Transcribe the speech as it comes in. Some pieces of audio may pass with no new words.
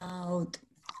out.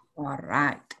 All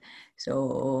right.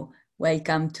 So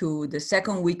welcome to the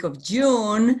second week of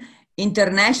June,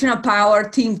 International Power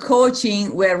Team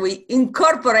Coaching, where we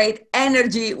incorporate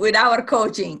energy with our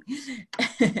coaching.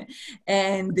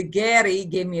 And Gary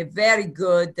gave me a very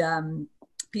good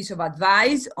piece of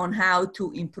advice on how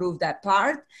to improve that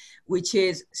part, which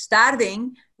is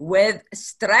starting with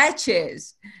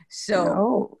stretches.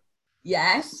 So,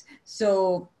 yes.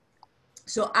 So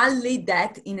I'll lead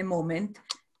that in a moment,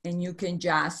 and you can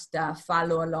just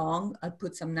follow along. I'll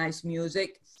put some nice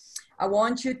music. I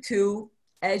want you to,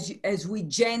 as we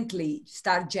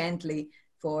start gently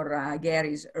for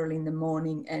Gary's early in the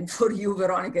morning, and for you,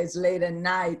 Veronica, it's late at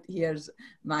night. Here's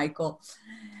Michael.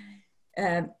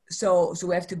 So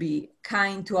we have to be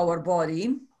kind to our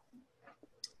body.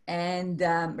 And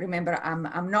remember,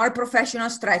 I'm not a professional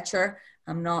stretcher.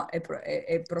 I'm not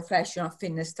a professional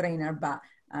fitness trainer, but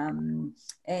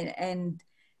and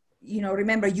you know,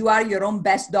 remember, you are your own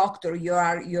best doctor. You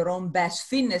are your own best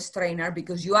fitness trainer,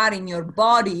 because you are in your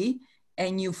body,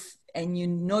 and you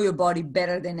know your body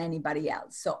better than anybody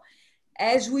else. So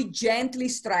as we gently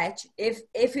stretch, if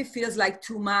it feels like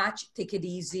too much, take it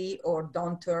easy, or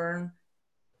don't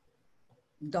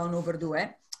overdo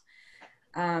it.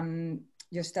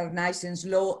 Just start nice and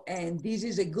slow. And this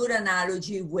is a good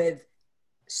analogy with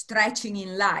stretching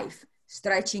in life,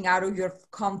 stretching out of your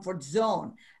comfort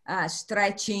zone,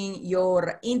 stretching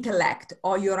your intellect,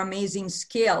 all your amazing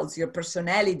skills, your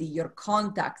personality, your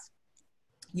contacts,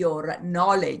 your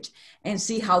knowledge, and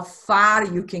see how far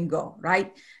you can go,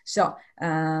 right? So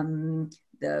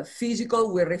the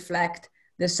physical will reflect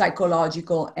the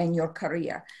psychological and your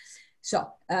career.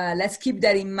 So let's keep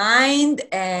that in mind,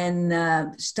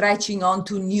 and stretching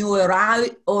onto new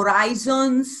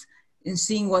horizons and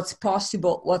seeing what's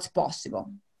possible.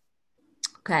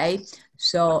 Okay,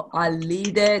 so I'll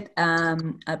lead it.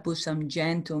 I'll put some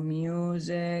gentle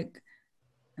music.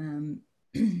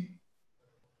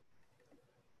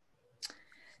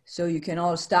 So you can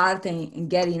all start and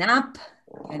getting up.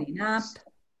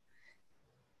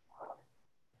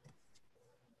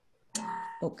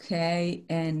 Okay,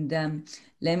 and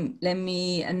let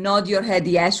me nod your head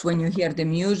yes when you hear the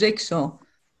music, so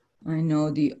I know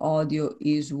the audio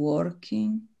is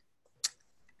working.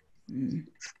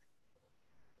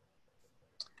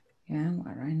 Yeah,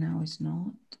 well, right now it's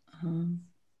not.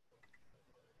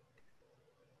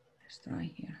 Let's try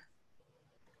here.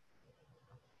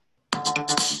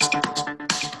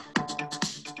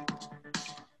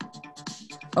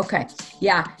 Okay,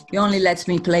 yeah, he only lets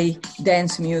me play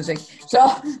dance music. So,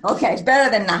 okay, it's better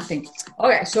than nothing.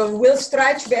 Okay, so we'll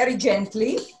stretch very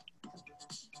gently.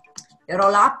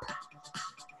 Roll up.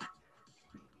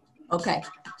 Okay,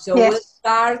 so yes.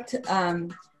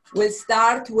 We'll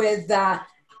start with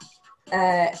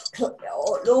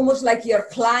almost like you're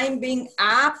climbing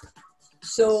up.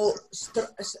 So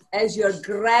as you're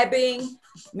grabbing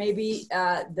maybe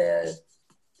a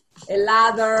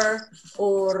ladder,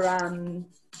 or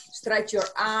stretch your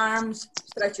arms,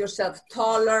 stretch yourself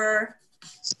taller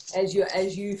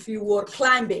if you were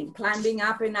climbing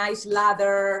up a nice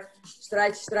ladder,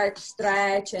 stretch,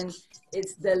 and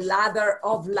it's the ladder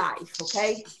of life,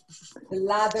 okay? The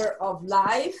ladder of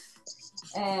life,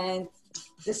 and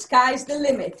the sky's the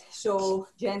limit. So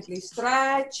gently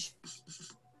stretch.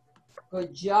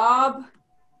 Good job.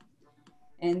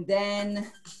 And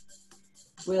then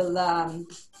we'll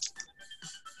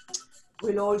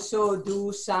also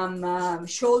do some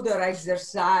shoulder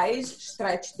exercise.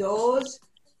 Stretch those.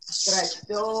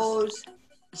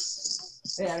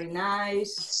 Very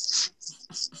nice.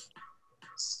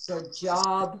 Good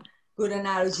job. Good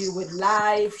analogy with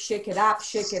life. Shake it up.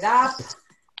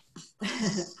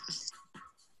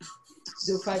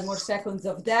 Do 5 more seconds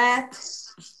of that.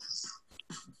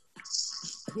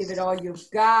 Give it all you've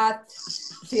got.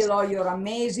 Feel all your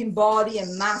amazing body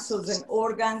and muscles and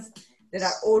organs that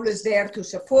are always there to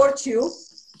support you.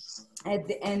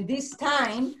 And this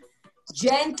time,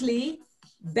 gently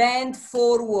bend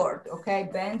forward, okay?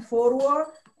 Bend forward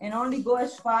and only go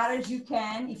as far as you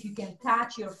can. If you can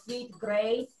touch your feet,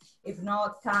 great. If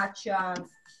not, touch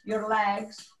your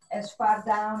legs as far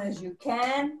down as you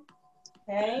can,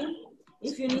 okay?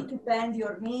 If you need to bend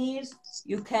your knees,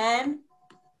 you can.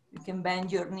 You can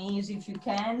bend your knees if you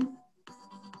can.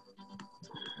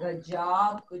 Good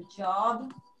job.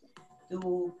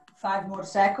 Do 5 more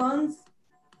seconds.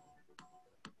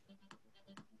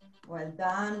 Well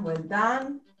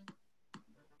done.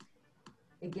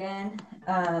 Again,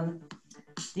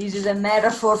 this is a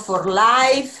metaphor for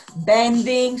life,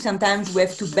 bending. Sometimes we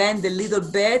have to bend a little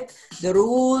bit, the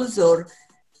rules or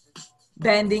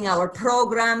bending our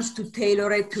programs to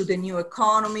tailor it to the new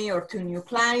economy or to new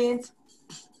clients.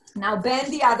 Now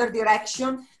bend the other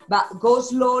direction, but go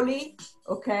slowly,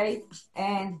 okay?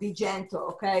 And be gentle,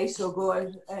 okay? So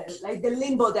go like the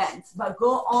limbo dance, but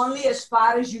go only as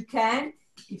far as you can.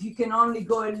 If you can only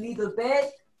go a little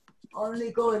bit,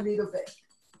 only go a little bit,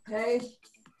 okay?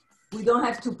 We don't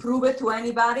have to prove it to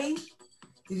anybody.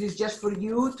 This is just for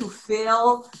you to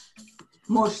feel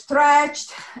more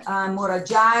stretched, more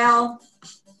agile,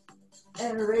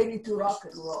 and ready to rock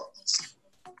and roll.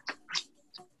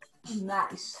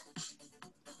 Nice.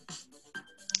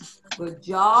 Good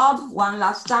job. One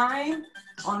last time.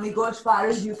 Only go as far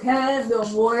as you can.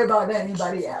 Don't worry about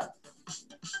anybody else.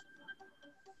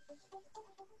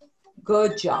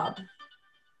 Good job.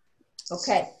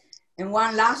 Okay. And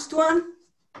one last one.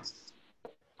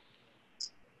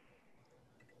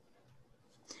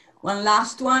 One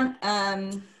last one.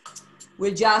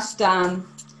 We just turn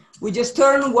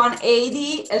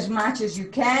 180 as much as you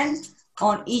can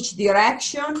on each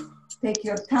direction. Take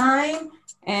your time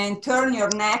and turn your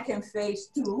neck and face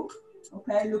too.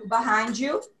 Okay, look behind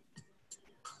you.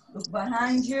 Look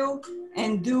behind you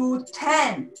and do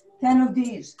 10 of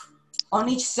these on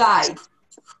each side.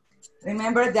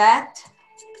 Remember that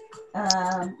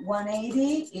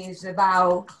 180 is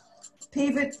about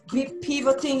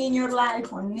pivoting in your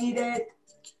life when needed,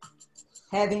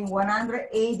 having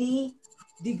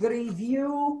 180-degree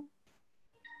view.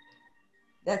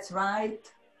 That's right.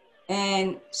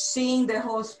 And seeing the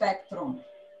whole spectrum.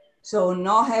 So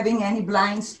not having any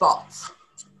blind spots.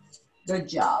 Good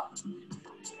job.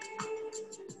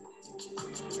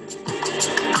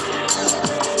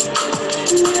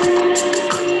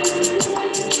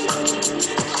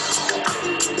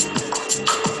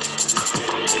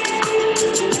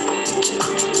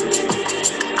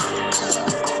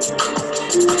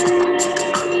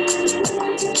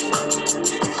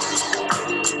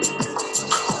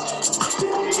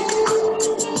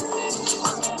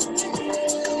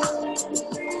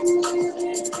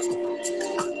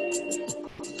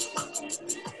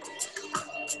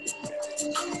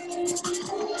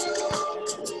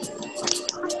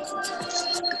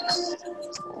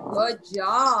 Good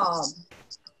job.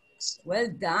 Well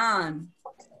done.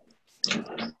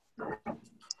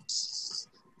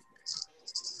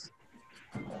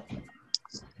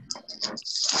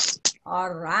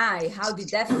 All right. How did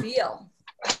that feel?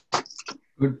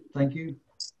 Good. Thank you.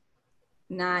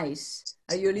 Nice.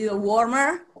 Are you a little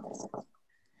warmer?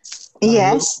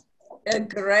 Yes.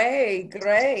 Great,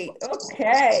 great.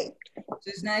 Okay. So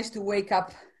it's nice to wake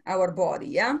up our body,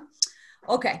 yeah?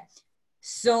 Okay.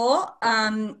 So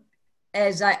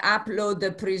as I upload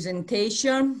the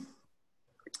presentation,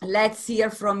 let's hear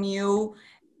from you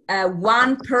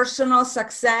one personal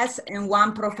success and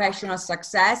one professional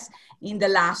success in the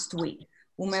last week.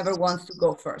 Whomever wants to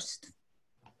go first.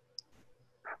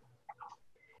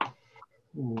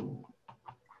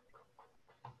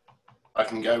 I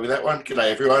can go with that one.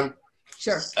 G'day, everyone.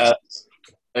 Sure.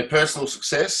 A personal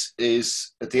success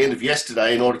is at the end of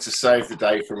yesterday, in order to save the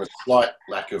day from a slight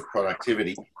lack of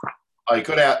productivity, I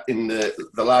got out in the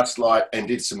last light and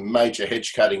did some major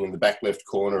hedge cutting in the back left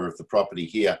corner of the property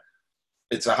here.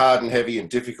 It's a hard and heavy and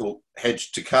difficult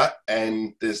hedge to cut,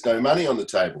 and there's no money on the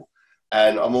table.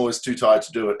 And I'm always too tired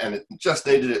to do it, and it just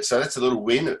needed it. So that's a little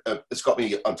win. It's got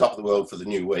me on top of the world for the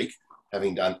new week,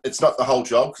 having done. It's not the whole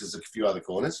job because there's a few other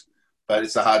corners, but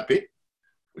it's the hard bit,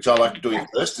 which I like doing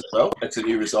first as well. It's a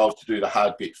new resolve to do the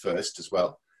hard bit first as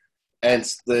well. And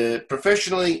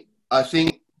professionally, I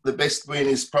think the best win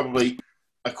is probably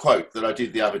a quote that I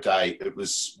did the other day. It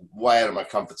was way out of my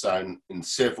comfort zone in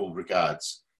several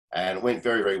regards, and it went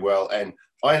very, very well. And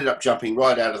I ended up jumping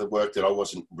right out of the work that I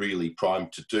wasn't really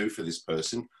primed to do for this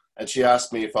person. And she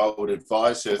asked me if I would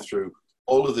advise her through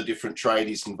all of the different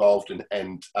tradies involved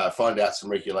and find out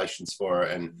some regulations for her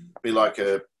and be like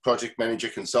a project manager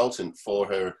consultant for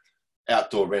her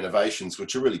outdoor renovations,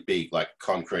 which are really big, like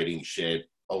concreting, shed,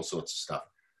 all sorts of stuff.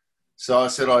 So I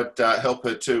said I'd help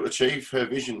her to achieve her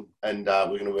vision, and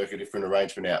we're going to work a different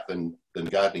arrangement out than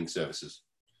gardening services.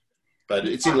 But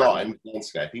it's in line with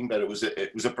landscaping, but it was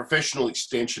a professional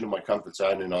extension of my comfort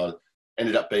zone, and I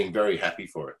ended up being very happy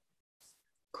for it.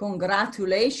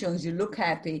 Congratulations, you look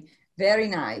happy. Very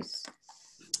nice.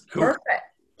 Cool. Perfect.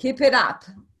 Keep it up.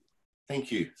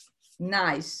 Thank you.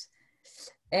 Nice.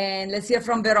 And let's hear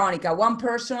from Veronica. One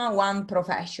personal, one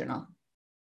professional.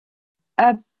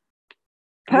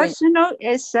 Personal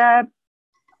is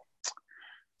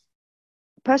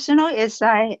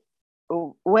I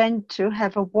went to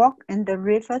have a walk in the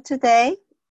river today,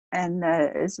 and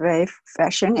it's very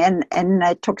refreshing. And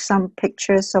I took some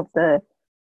pictures of the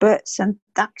birds and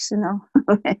ducks,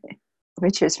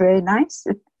 which is very nice.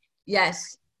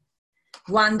 Yes,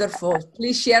 wonderful.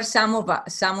 Please share some of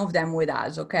them with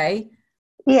us, okay?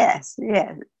 Yes. We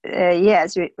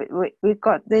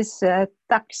got these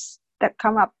ducks that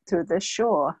come up to the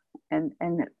shore and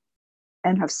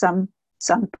have some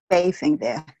bathing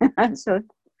there. So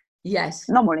yes,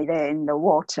 normally they're in the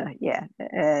water.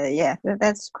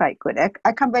 That's quite good.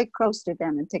 I come very close to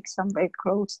them and take some very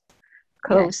close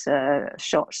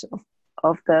shots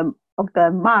of the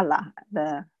mala.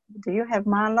 Do you have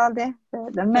mala there?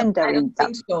 The mandarin I don't duck.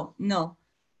 think so. No.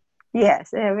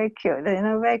 Yes, they're very cute.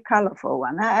 They're a very colorful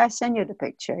one. I send you the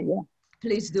picture. Yeah.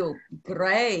 Please do.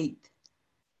 Great.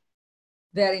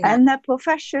 Very nice. And the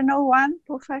professional one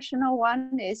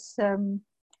is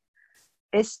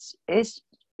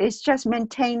just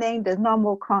maintaining the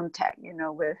normal contact,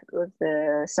 with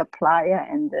the supplier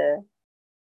and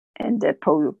the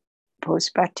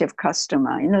prospective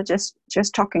customer. Just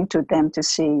talking to them to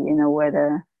see,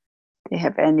 whether they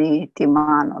have any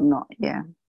demand or not. Yeah.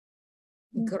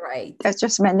 Great. That's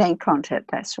just maintaining contact.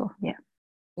 That's all. Yeah.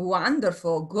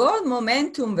 Wonderful. Good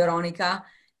momentum, Veronica.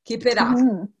 Keep it up.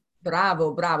 Mhm.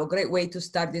 Bravo. Great way to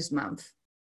start this month.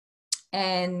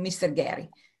 And Mr. Gary.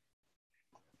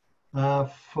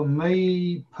 For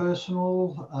me,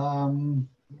 personal,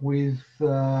 with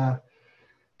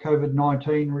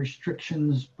COVID-19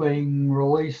 restrictions being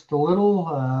released a little,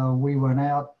 we went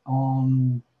out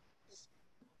on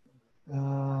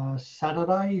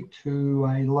Saturday to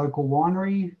a local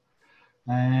winery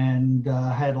and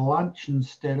had a lunch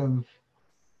instead of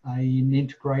an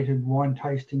integrated wine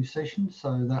tasting session.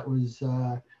 So that was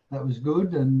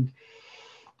good. And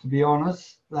to be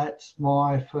honest, that's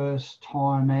my first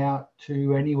time out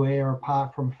to anywhere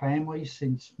apart from family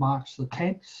since March the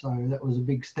 10th. So that was a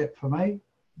big step for me.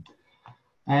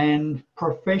 And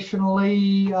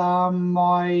professionally,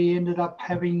 I ended up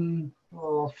having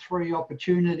 3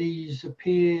 opportunities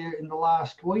appear in the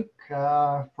last week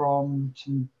from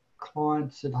some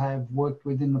clients that have worked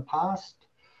with in the past.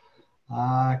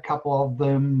 A couple of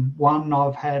them, one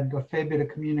I've had a fair bit of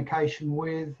communication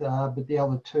with, but the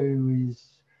other 2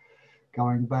 is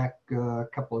going back a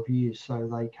couple of years, so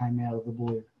they came out of the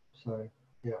blue. So,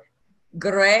 yeah.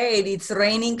 Great. It's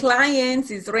raining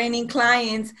clients.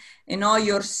 And all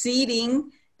your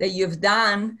seeding that you've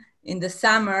done in the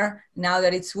summer, now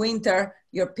that it's winter,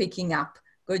 you're picking up.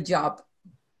 Good job.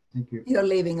 Thank you. You're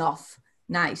leaving off.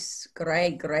 Nice.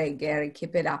 Great, Gary.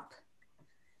 Keep it up.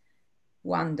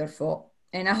 Wonderful.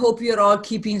 And I hope you're all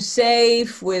keeping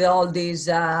safe with all these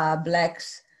Black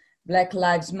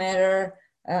Lives Matter.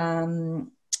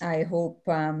 I hope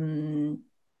the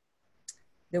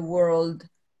world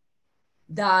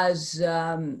does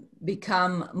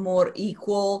become more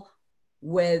equal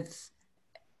with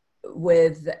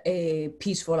a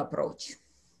peaceful approach.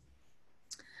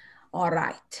 All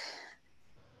right.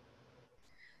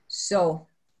 So,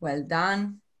 well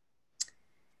done.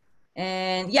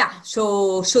 And yeah,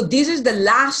 so this is the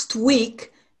last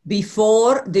week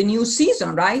before the new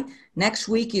season, right? Next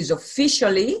week is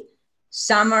officially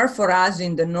summer for us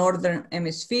in the Northern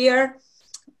Hemisphere,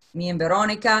 me and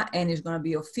Veronica, and it's going to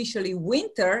be officially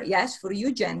winter, yes, for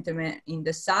you gentlemen in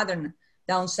the southern,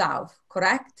 down south,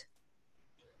 correct?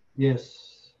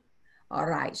 Yes. All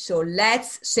right, so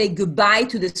let's say goodbye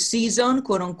to the season,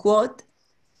 quote unquote,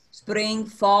 spring,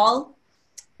 fall,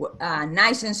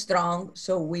 nice and strong.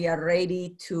 So we are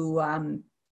ready to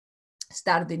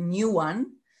start the new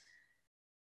one,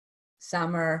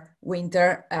 summer,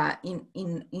 winter,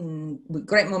 with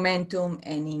great momentum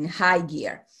and in high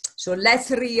gear. So let's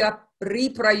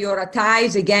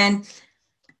reprioritize again.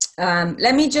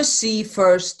 Let me just see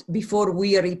first, before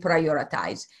we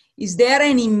reprioritize, is there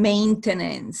any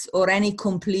maintenance or any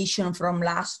completion from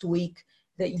last week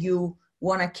that you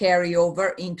want to carry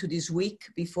over into this week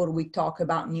before we talk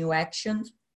about new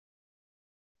actions?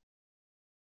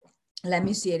 Let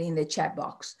me see it in the chat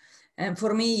box. And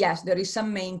for me, yes, there is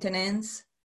some maintenance,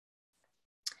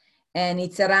 and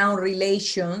it's around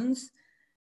relations.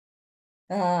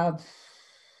 It's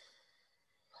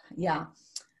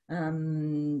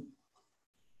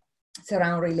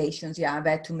around relations. Yeah, I've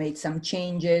had to make some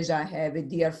changes. I have a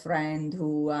dear friend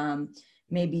who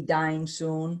may be dying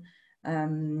soon.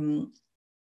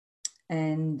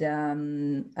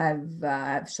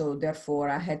 So therefore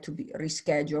I had to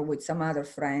reschedule with some other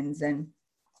friends, and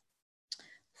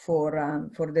for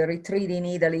the retreat in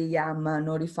Italy, I'm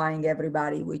notifying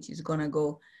everybody, which is gonna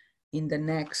go in the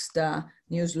next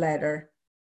newsletter,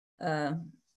 or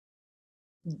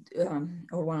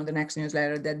one of the next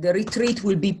newsletter, that the retreat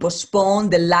will be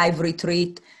postponed, the live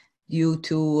retreat, due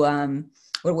to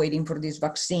we're waiting for this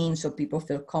vaccine so people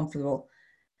feel comfortable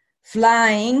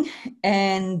flying.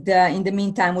 And in the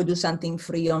meantime, we'll do something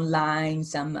free online,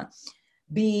 some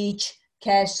beach,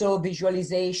 castle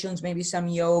visualizations, maybe some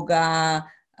yoga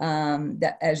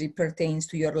that as it pertains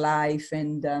to your life,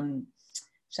 and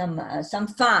some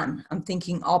fun. I'm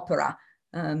thinking opera,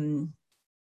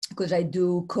 because I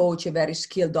do coach a very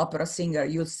skilled opera singer,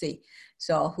 you'll see.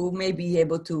 So who may be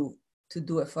able to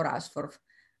do it for us for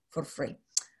free.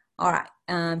 All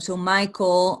right, so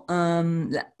Michael,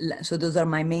 so those are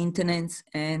my maintenance,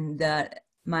 and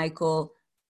Michael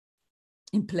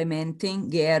implementing,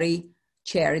 Gary,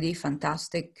 charity,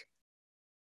 fantastic.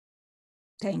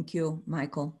 Thank you,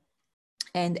 Michael.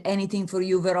 And anything for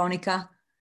you, Veronica?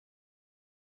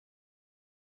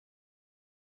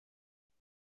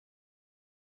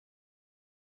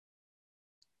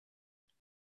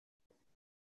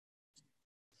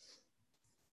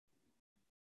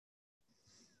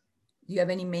 Do you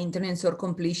have any maintenance or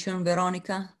completion,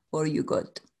 Veronica, or are you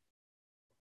good?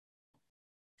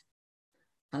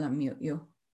 I'll unmute you.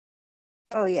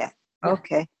 Oh, yeah. Yeah.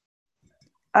 Okay.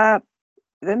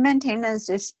 The maintenance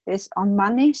is on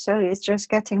money, so it's just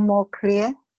getting more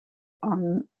clear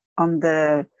on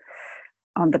the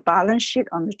balance sheet,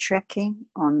 on the tracking,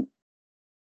 on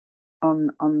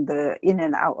the in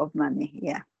and out of money.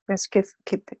 Yeah, just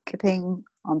keeping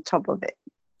on top of it.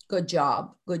 Good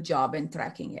job in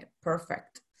tracking it.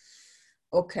 Perfect.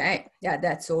 Okay, yeah,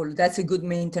 that's all. That's a good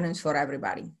maintenance for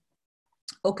everybody.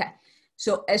 Okay,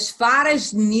 so as far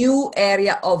as new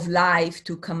area of life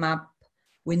to come up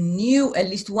with at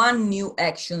least one new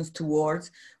actions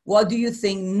towards, what do you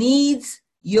think needs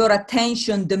your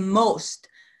attention the most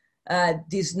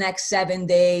these next 7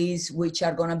 days, which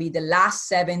are going to be the last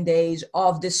 7 days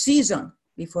of the season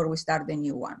before we start the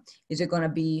new one? Is it going to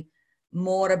be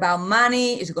more about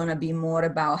money? Is it going to be more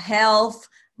about health,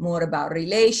 more about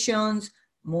relations,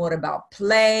 more about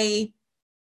play,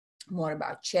 more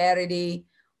about charity,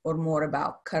 or more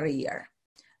about career?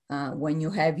 When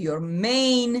you have your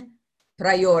main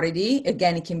priority,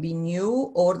 again, it can be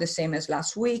new or the same as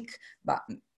last week, but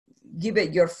give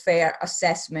it your fair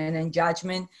assessment and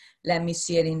judgment. Let me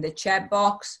see it in the chat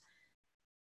box.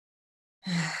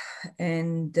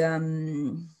 And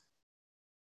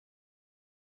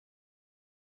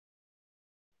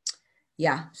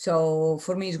yeah, so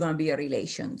for me, it's going to be a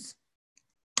relations.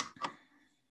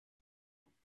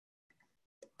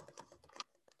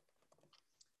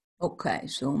 Okay,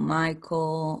 so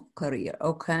Michael, career.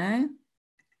 Okay.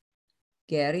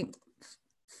 Gary,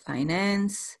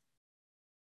 finance.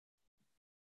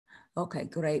 Okay,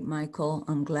 great, Michael.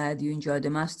 I'm glad you enjoyed the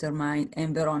mastermind.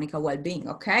 And Veronica, well-being.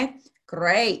 Okay,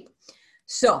 great.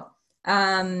 So,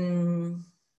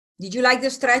 did you like the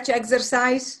stretch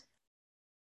exercise?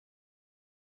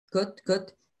 Good,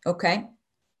 good. Okay.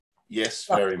 Yes,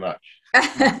 very much.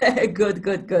 Good.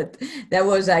 That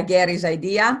was Gary's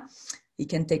idea. He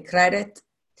can take credit.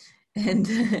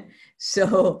 And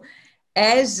so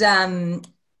as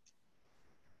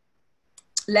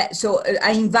so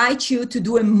I invite you to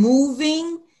do a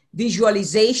moving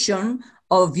visualization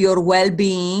of your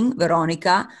well-being,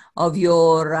 Veronica, of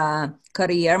your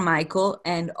career, Michael,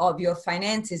 and of your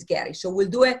finances, Gary. So we'll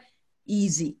do it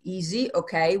easy,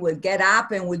 okay? We'll get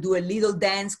up and we'll do a little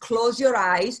dance. Close your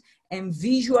eyes and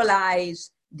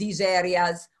visualize these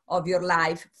areas of your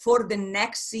life for the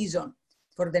next season,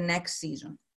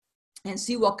 and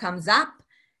see what comes up.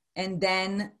 And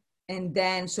then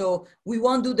so we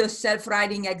won't do the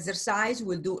self-writing exercise.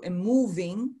 We'll do a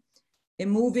moving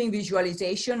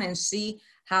visualization and see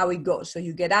how it goes. So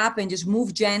you get up and just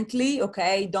move gently,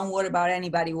 okay? Don't worry about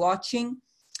anybody watching.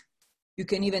 You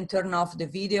can even turn off the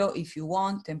video if you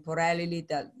want, temporarily,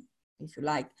 that if you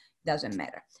like, doesn't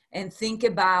matter. And think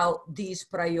about this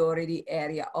priority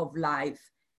area of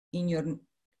life in your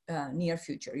near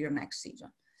future, your next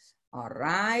season. All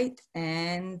right,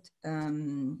 and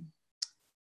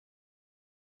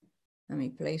let me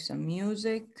play some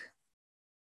music.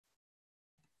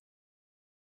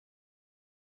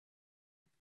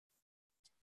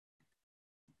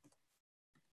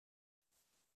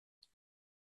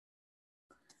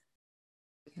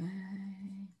 Okay.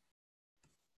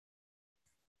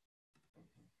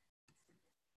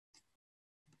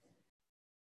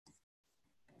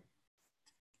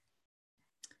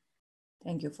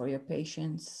 Thank you for your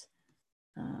patience.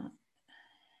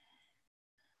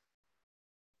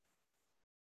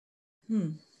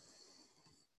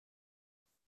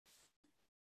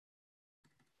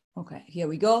 Okay, here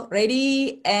we go.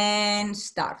 Ready and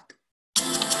start.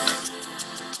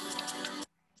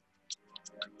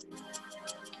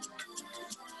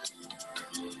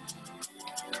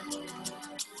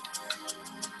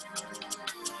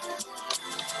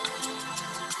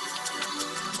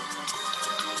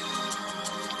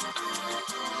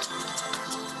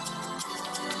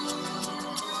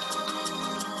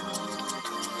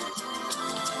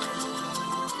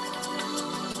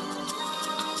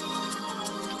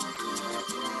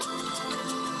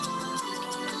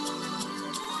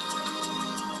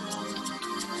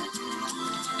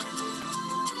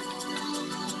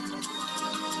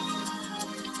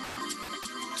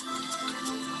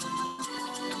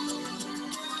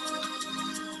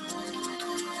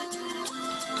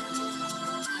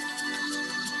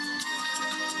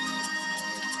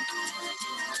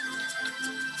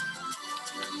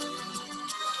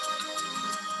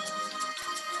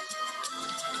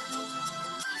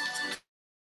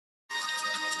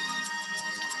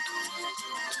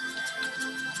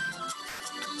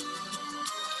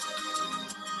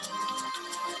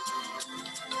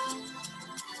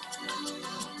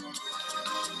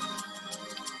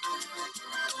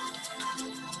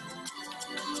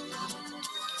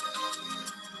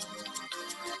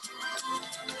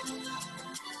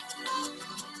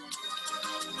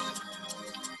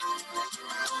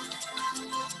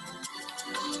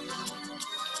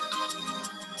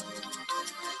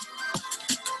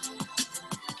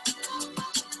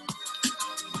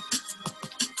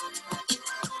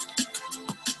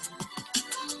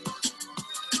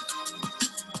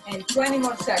 Okay, 20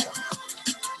 more seconds.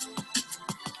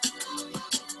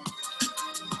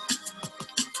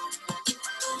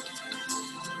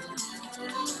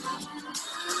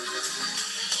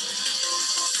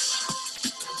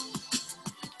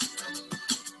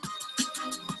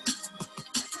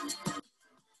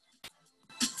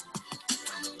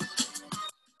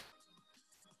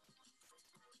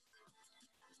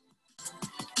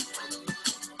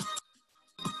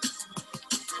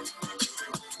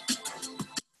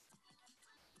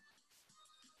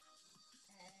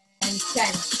 And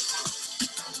 10,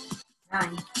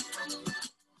 9,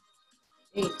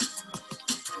 8,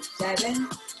 7,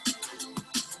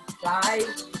 5,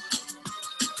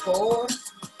 4,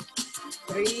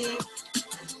 3,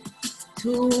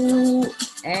 2,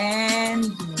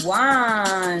 and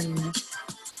 1.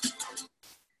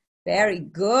 Very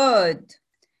good.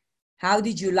 How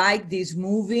did you like this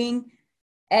moving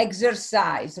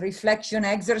exercise, reflection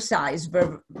exercise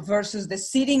versus the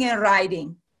sitting and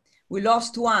writing? We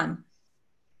lost one.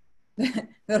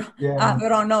 Yeah.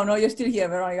 Veron, no, you're still here,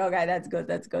 Veronica. Okay, that's good.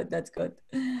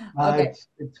 Okay.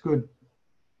 It's good.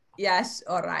 Yes,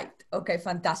 all right. Okay,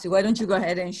 fantastic. Why don't you go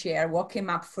ahead and share what came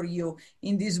up for you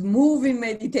in this moving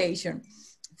meditation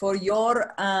for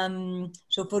your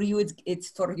so for you it's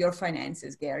for your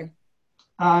finances, Gary.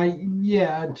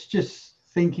 Yeah, it's just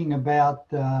thinking about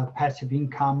passive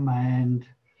income and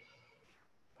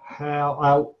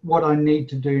how what I need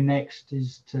to do next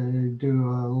is to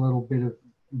do a little bit of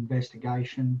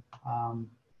investigation.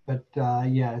 But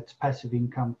yeah, it's passive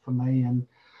income for me and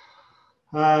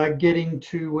getting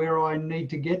to where I need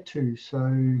to get to.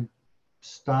 So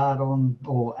start on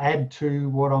or add to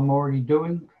what I'm already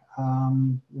doing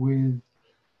with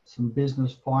some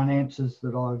business finances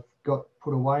that I've got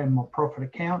put away in my profit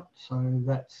account. So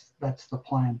that's the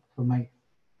plan for me.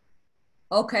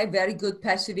 Okay, very good.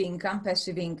 Passive income.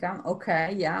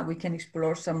 Okay, yeah, we can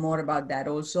explore some more about that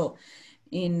also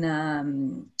in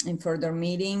further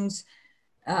meetings.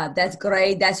 That's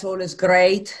great. That's always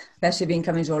great. Passive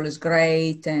income is always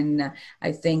great. And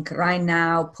I think right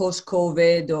now,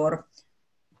 post-COVID or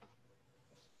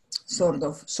sort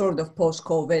of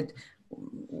post-COVID,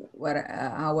 where,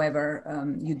 however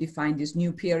you define this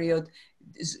new period,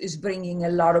 is bringing a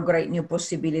lot of great new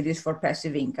possibilities for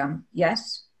passive income.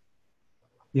 Yes?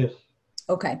 Yes.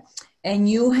 Okay. And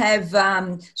you have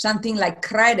something like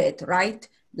credit, right?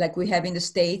 Like we have in the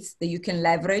States that you can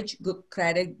leverage, good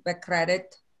credit, bad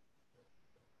credit.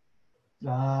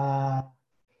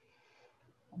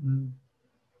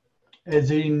 As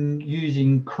in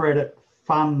using credit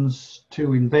funds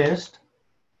to invest?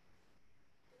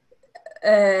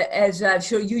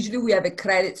 So usually we have a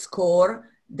credit score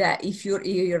that if you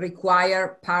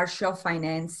require partial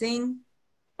financing,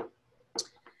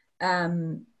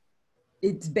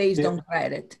 it's based on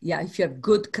credit. Yeah, if you have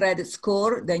good credit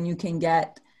score, then you can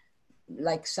get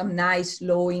like some nice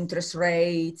low interest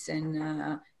rates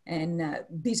and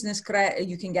business credit.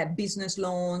 You can get business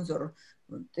loans or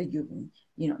that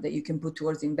that you can put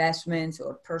towards investments,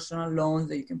 or personal loans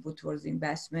that you can put towards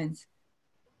investments.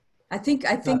 I think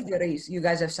there is. You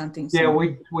guys have something similar.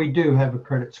 Yeah, we do have a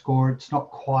credit score. It's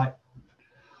not quite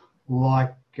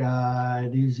like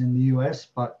it is in the US,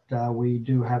 but we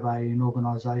do have an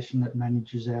organization that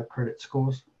manages our credit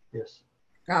scores. Yes.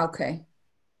 Okay.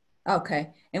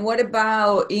 And what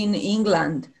about in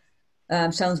England?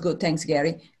 Sounds good. Thanks,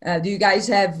 Gary. Do you guys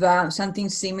have something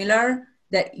similar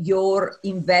that your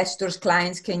investors,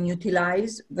 clients can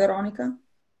utilize, Veronica?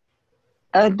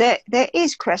 There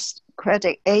is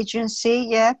credit agency,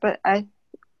 yeah, but I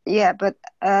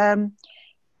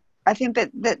think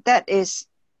that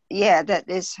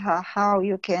is how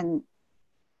you can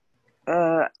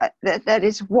that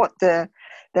is what the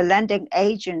lending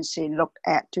agency look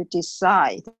at to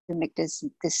decide to make this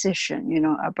decision,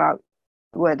 about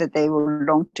whether they will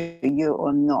loan to you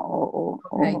or not, or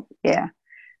yeah.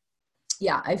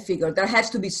 Yeah, I figured there has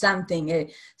to be something,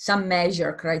 some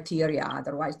measure criteria,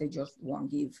 otherwise they just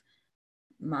won't give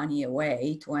money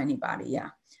away to anybody. Yeah,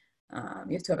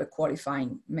 you have to have a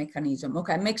qualifying mechanism.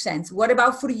 Okay, makes sense. What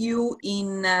about for you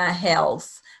in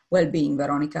health, well-being,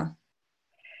 Veronica?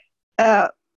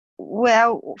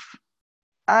 Well,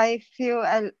 I feel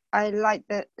I like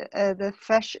the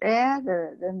fresh air,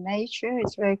 the nature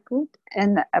is very good,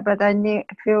 but I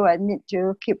feel I need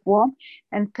to keep warm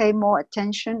and pay more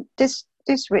attention.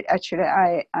 This week actually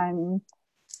I'm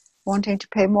wanting to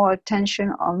pay more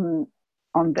attention on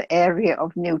the area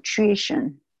of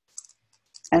nutrition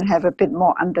and have a bit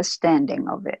more understanding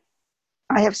of it.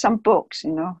 I have some books,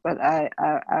 but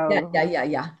I'll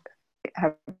yeah.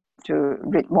 have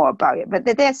read more about it. But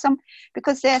there's some,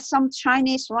 because there's some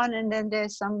Chinese one and then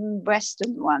there's some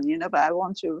Western one, you know, but I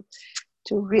want to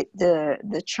read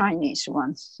the Chinese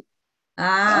ones.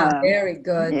 Very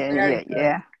good. Yeah, very yeah, good.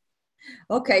 yeah.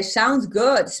 Okay, sounds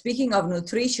good. Speaking of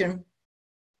nutrition,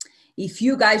 if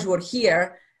you guys were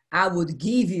here, I would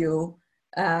give you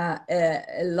a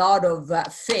lot of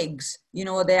figs. You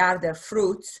know what they are? They're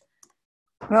fruits.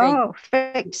 Oh,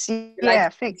 figs. Yeah,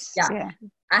 figs. Yeah.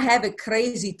 I have a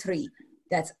crazy tree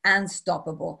that's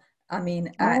unstoppable. I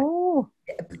mean,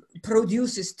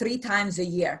 produces 3 times a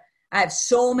year. I have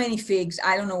so many figs.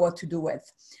 I don't know what to do with.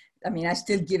 I mean, I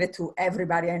still give it to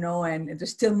everybody I know, and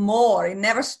there's still more. It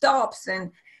never stops.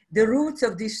 And the roots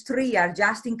of this tree are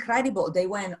just incredible. They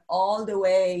went all the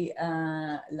way,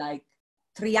 like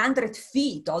 300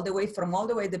 feet, all the way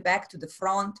the back to the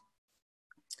front.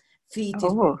 Feet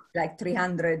is like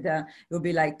 300, it would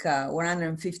be like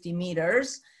 150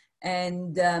 meters.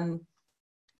 And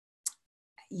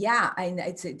yeah, and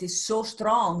it's so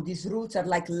strong. These roots are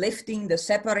like lifting the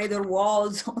separator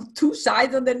walls on 2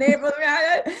 sides of the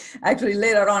neighborhood. Actually,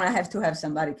 later on, I have to have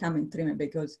somebody come and trim it,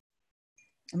 because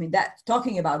I mean, that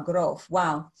talking about growth,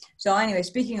 wow. So anyway,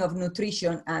 speaking of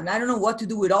nutrition, and I don't know what to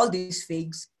do with all these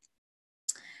figs.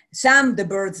 Some the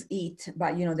birds eat,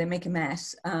 but you know, they make a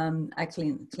mess. I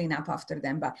clean up after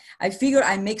them, but I figure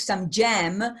I make some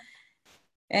jam,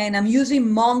 and I'm using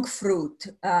monk fruit,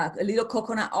 a little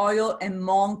coconut oil and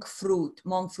monk fruit,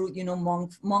 you know,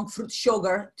 monk fruit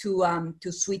sugar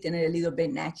to sweeten it a little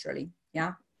bit naturally.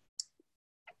 Yeah.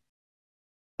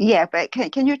 Yeah, but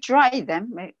can you dry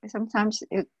them? Sometimes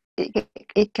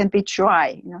it can be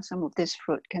dry. You know, some of this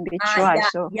fruit can be dry.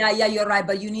 Yeah, you're right.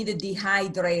 But you need a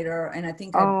dehydrator, and I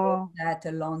think I bought that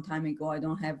a long time ago. I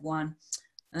don't have one.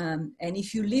 And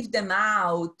if you leave them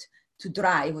out to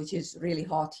dry, which is really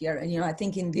hot here, and you know, I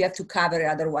think you have to cover it,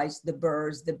 otherwise the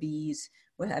birds, the bees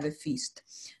will have a feast.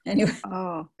 Anyway,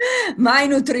 my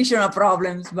nutritional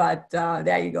problems. But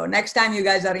there you go. Next time you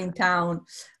guys are in town,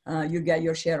 you get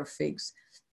your share of figs.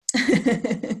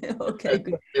 Okay,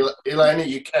 good. Elena,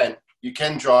 you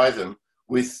can dry them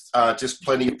with just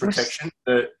plenty of protection.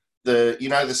 The you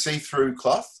know, the see-through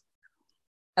cloth.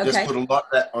 Okay. Just put a lot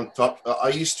of that on top. I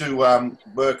used to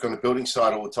work on a building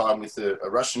site all the time with a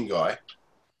Russian guy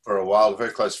for a while, a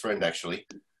very close friend actually,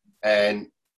 and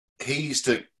he used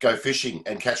to go fishing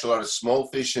and catch a lot of small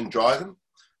fish and dry them.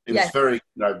 It was very,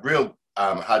 you know, real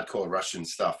hardcore Russian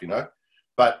stuff, you know.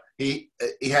 But he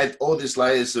had all these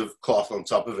layers of cloth on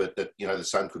top of it that, you know, the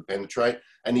sun could penetrate,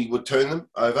 and he would turn them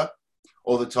over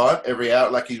all the time, every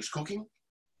hour, like he was cooking.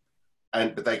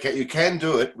 But you can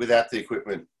do it without the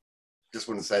equipment. Just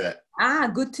want to say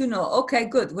that. Good to know. Okay,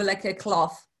 good. Well, like a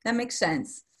cloth. That makes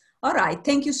sense. All right.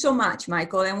 Thank you so much,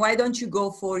 Michael. And why don't you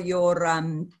go for your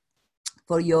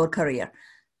career?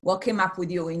 What came up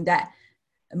with you in that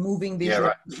moving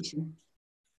visualization? Yeah,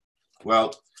 right.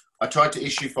 Well, I tried to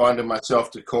issue finder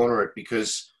myself to corner it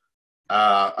because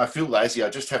I feel lazy. I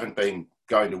just haven't been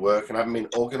going to work and I haven't been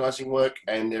organising work,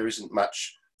 and there isn't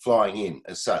much flying in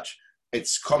as such.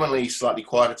 It's commonly slightly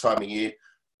quieter time of year,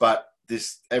 but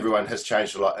everyone has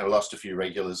changed a lot, and I lost a few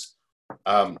regulars.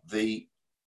 I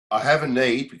have a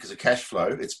need because of cash flow.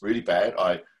 It's really bad.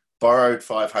 I borrowed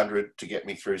 $500 to get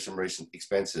me through some recent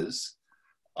expenses.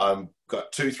 I've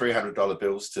got $200-$300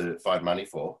 bills to find money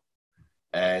for,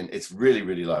 and it's really,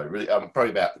 really low. Really, I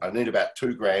need about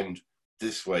 $2,000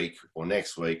 this week or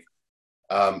next week.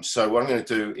 So what I'm going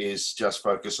to do is just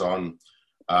focus on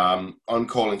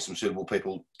calling some suitable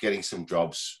people, getting some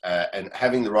jobs, and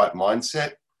having the right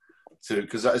mindset.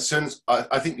 Because as soon as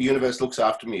I think the universe looks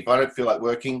after me. If I don't feel like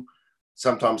working,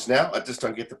 sometimes now I just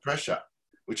don't get the pressure,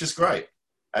 which is great.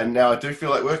 And now I do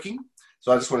feel like working,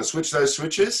 so I just want to switch those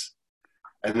switches.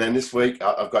 And then this week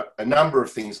I've got a number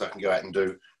of things I can go out and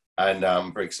do, and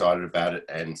I'm very excited about it.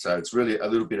 And so it's really a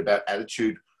little bit about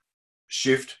attitude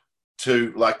shift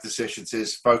to, like the session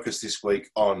says, focus this week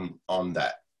on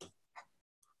that.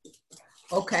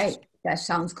 Okay, that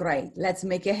sounds great. Let's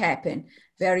make it happen.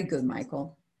 Very good,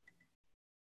 Michael.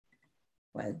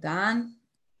 Well done.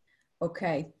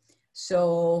 Okay,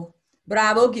 so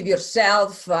bravo, give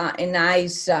yourself a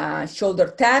nice shoulder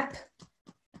tap.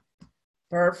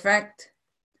 Perfect.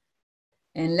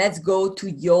 And let's go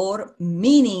to your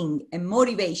meaning and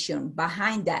motivation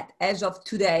behind that. As of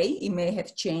today, it may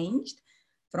have changed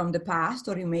from the past,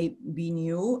 or it may be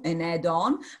new and add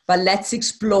on, but let's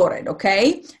explore it,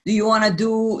 okay? Do you wanna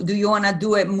do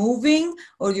it moving,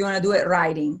 or do you wanna do it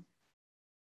riding?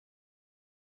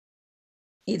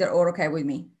 Either or, okay with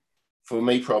me. For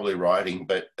me, probably riding,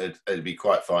 but it'd be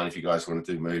quite fine if you guys want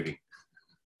to do moving.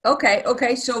 Okay,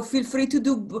 okay. So feel free to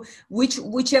do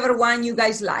whichever one you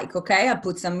guys like. Okay, I'll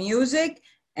put some music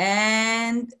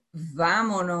and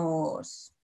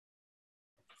vámonos.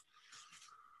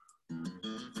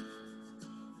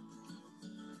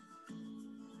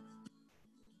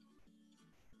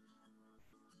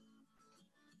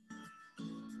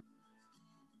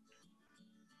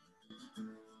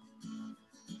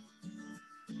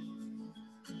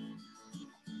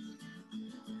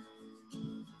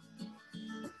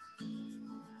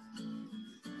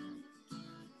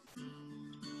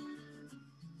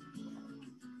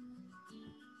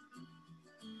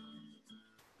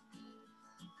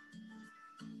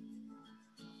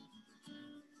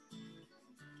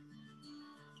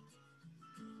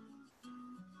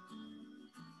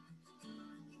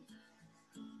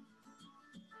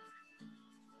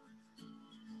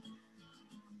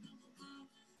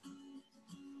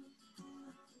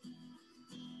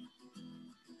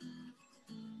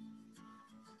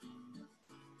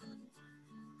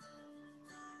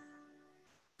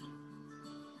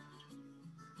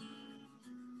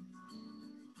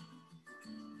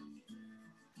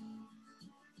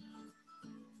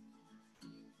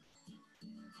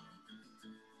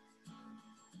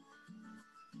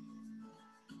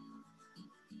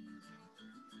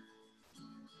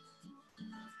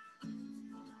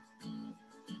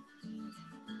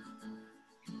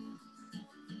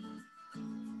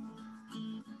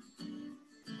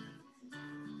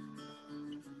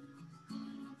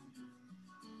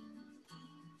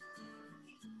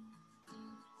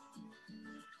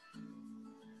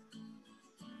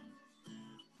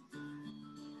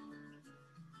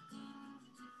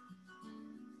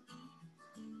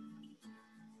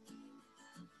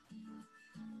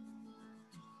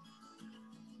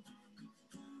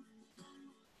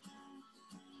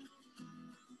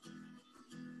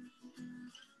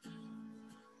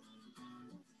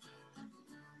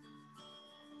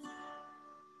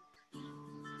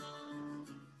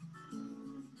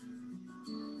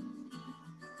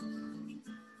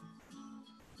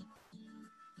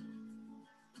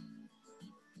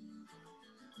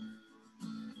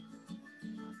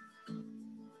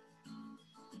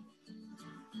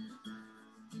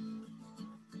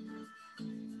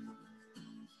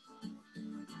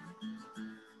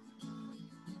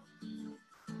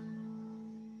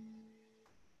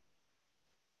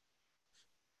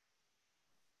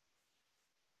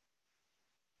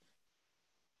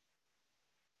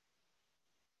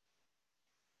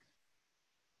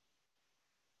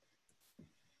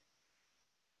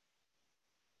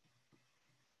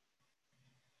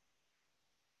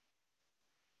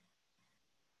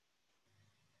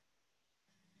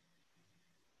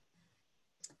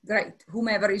 Great.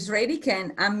 Whomever is ready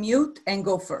can unmute and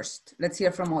go first. Let's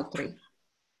hear from all three.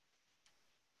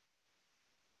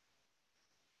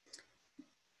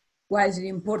 Why is it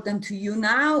important to you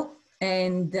now?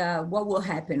 And what will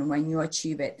happen when you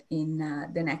achieve it in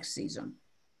the next season?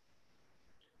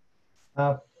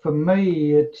 For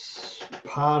me, it's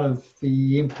part of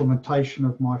the implementation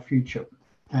of my future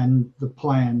and the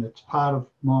plan. It's part of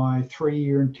my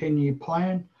 3-year and 10-year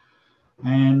plan.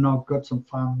 And I've got some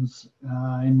funds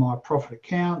in my profit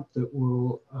account that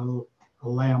will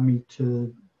allow me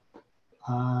to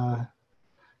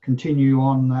continue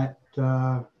on that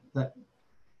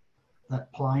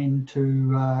plane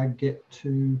to get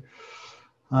to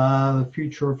the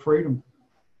future of freedom.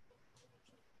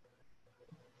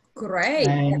 Great,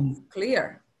 that's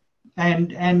clear.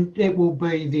 And it will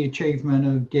be the achievement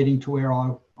of getting to where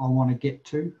I want to get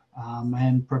to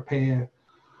and prepare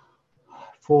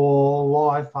for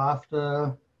life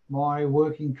after my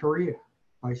working career,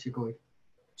 basically.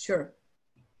 Sure.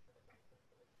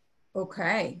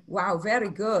 Okay. Wow. Very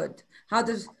good.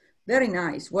 Very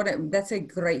nice. That's a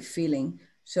great feeling.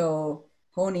 So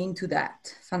hone into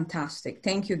that. Fantastic.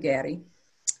 Thank you, Gary.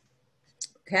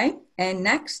 Okay. And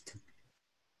next.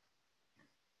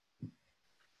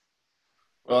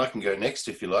 Well, I can go next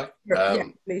if you like. Yeah,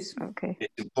 please. Okay.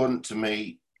 It's important to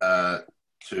me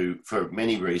for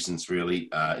many reasons, really,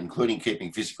 including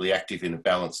keeping physically active in a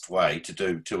balanced way, to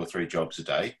do 2 or 3 jobs a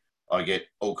day. I get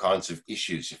all kinds of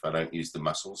issues if I don't use the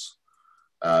muscles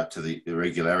to the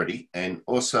irregularity. And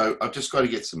also, I've just got to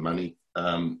get some money.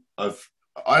 I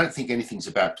don't think anything's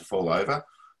about to fall over.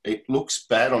 It looks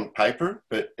bad on paper,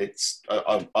 but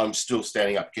I'm still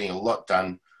standing up, getting a lot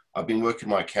done. I've been working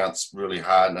my accounts really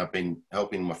hard, and I've been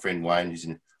helping my friend Wayne, who's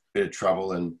in a bit of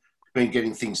trouble, and been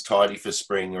getting things tidy for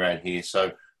spring around here.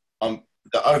 So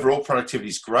the overall productivity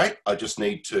is great. I just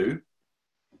need to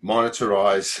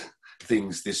monitorize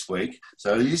things this week.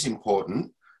 So it is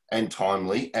important and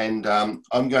timely. And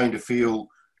I'm going to feel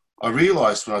I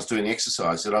realized when I was doing the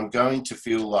exercise that I'm going to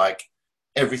feel like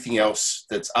everything else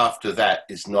that's after that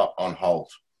is not on hold,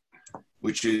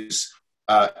 which is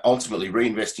ultimately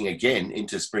reinvesting again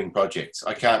into spring projects.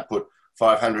 I can't put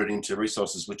 500 into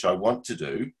resources, which I want to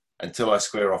do, until I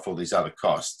square off all these other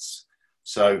costs.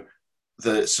 So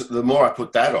the more I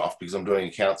put that off because I'm doing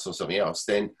accounts or something else,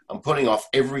 then I'm putting off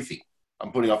everything.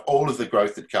 I'm putting off all of the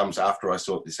growth that comes after I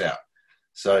sort this out.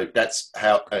 So that's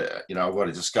how, what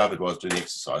I discovered while I was doing the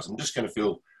exercise. I'm just going to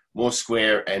feel more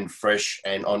square and fresh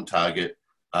and on target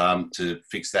to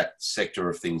fix that sector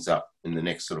of things up in the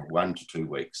next sort of 1 to 2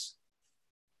 weeks.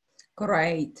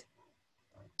 Great.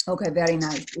 Okay, very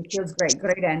nice. It feels great.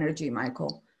 Great energy,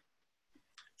 Michael.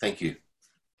 Thank you.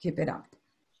 Keep it up.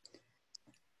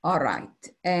 All right.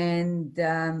 And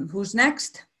who's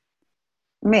next?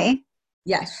 Me?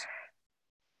 Yes.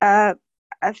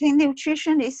 I think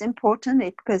nutrition is important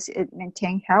because it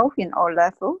maintains health in all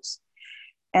levels,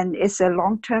 and it's a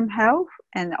long-term health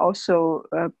and also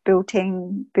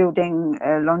building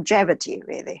longevity,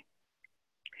 really.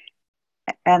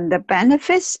 And the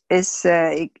benefits is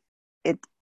it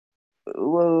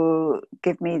will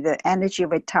give me the energy,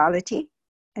 vitality,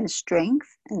 and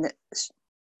strength,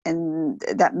 and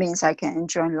that means I can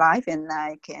enjoy life and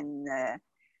I can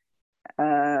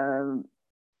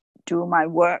do my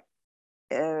work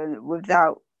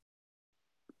without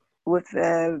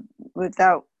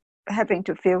having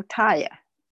to feel tired.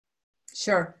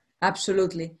 Sure,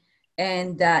 absolutely.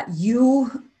 And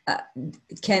you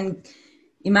can,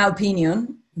 in my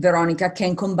opinion, Veronica,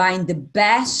 can combine the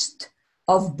best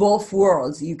of both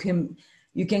worlds. You can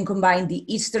combine the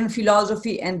Eastern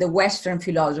philosophy and the Western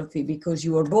philosophy because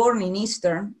you were born in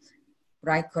Eastern,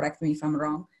 right? Correct me if I'm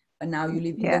wrong, but now you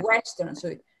live in the Western.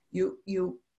 So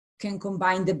you can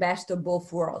combine the best of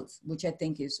both worlds, which I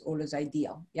think is always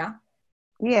ideal. Yeah.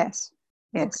 Yes.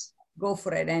 Yes. Okay. Go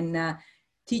for it and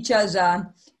teach us.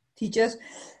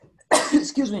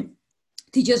 Excuse me.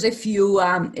 Teach us a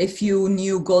few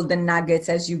new golden nuggets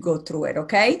as you go through it.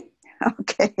 Okay.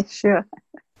 Okay. Sure.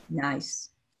 Nice.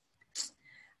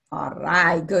 All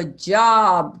right. Good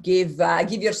job. Give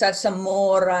yourself some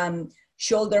more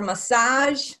shoulder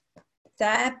massage.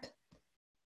 Tap.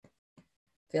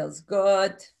 Feels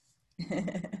good.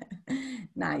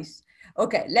 Nice.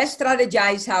 Okay, let's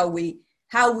strategize how we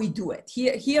do it.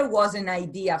 Here was an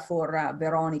idea for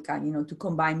Veronica, to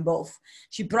combine both.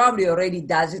 She probably already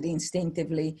does it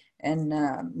instinctively and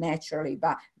naturally,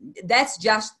 but that's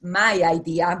just my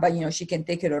idea. But she can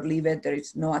take it or leave it. There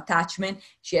is no attachment.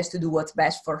 She has to do what's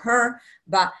best for her.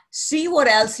 But see what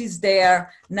else is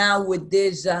there now with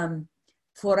this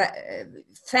for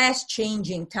fast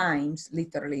changing times,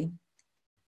 literally.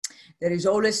 There is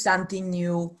always something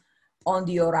new on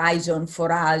the horizon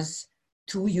for us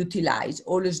to utilize,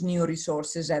 always new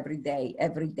resources every day,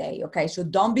 okay? So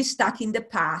don't be stuck in the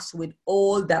past with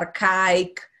old,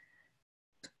 archaic,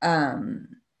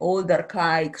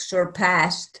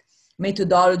 surpassed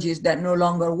methodologies that no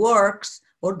longer works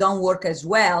or don't work as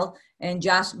well, and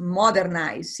just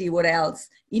modernize, see what else,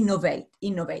 innovate,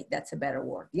 that's a better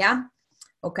word, yeah?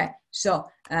 Okay, so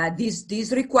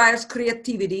this requires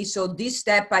creativity. So this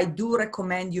step, I do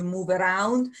recommend you move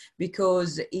around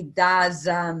because it does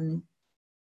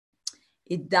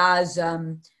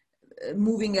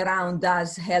moving around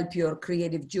does help your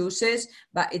creative juices,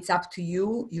 but it's up to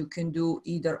you. You can do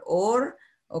either or,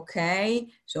 okay?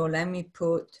 So let me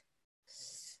put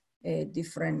a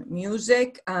different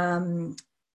music and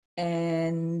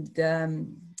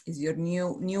is your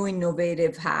new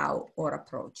innovative how or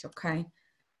approach, okay?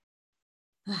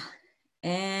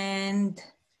 And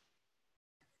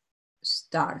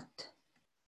start.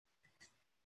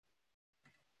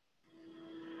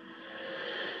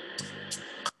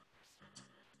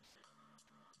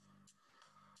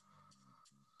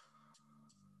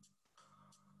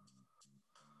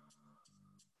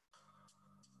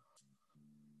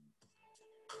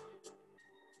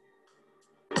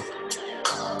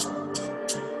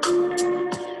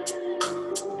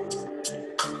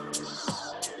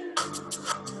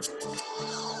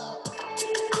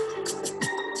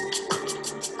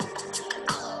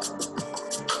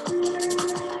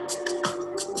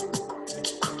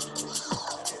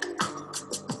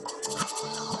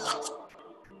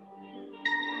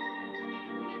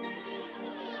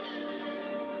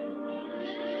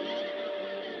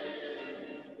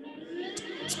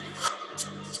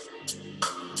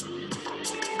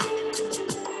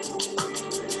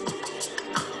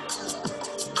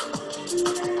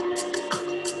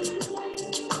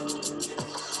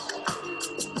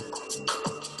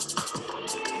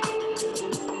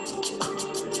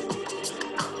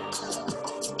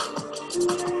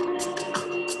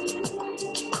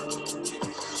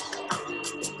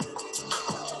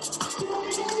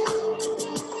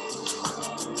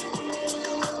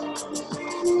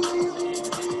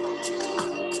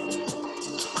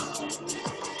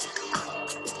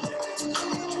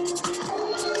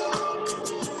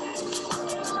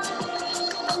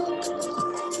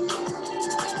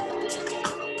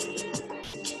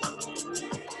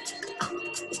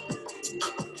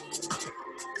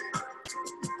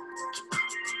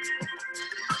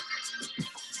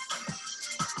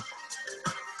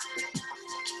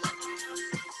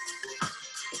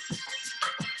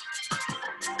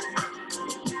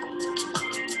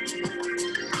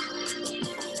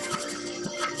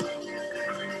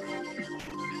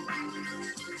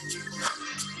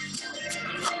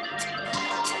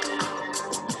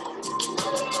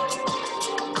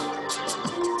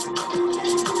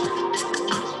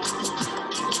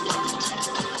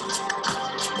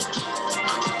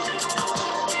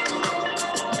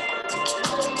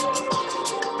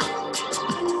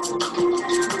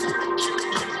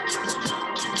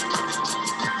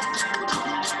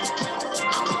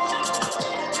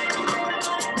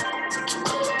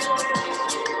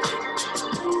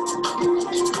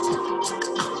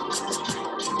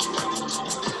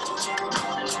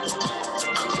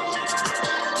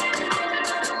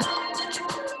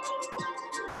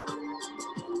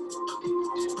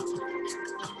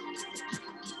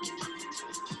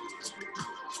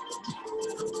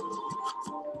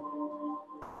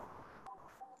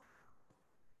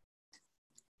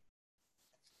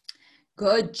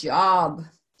 Good job.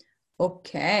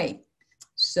 Okay.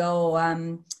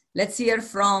 So let's hear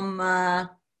from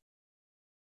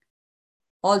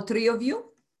all three of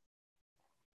you.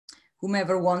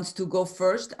 Whomever wants to go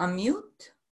first,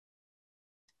 unmute.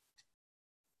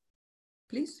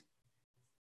 Please.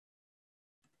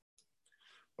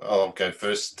 Well, I'll go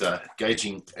first,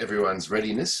 gauging everyone's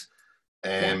readiness.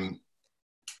 I'm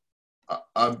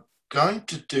going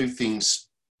to do things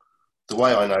the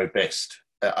way I know best.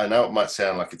 I know it might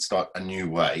sound like it's not a new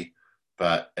way,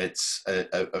 but it's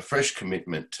a fresh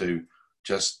commitment to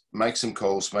just make some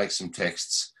calls, make some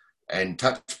texts, and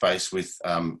touch base with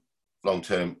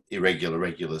long-term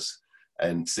regulars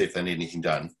and see if they need anything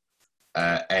done.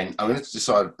 And I'm going to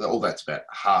decide all that's about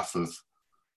half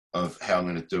of how I'm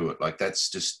going to do it. Like,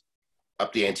 that's just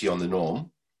up the ante on the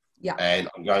norm. Yeah. And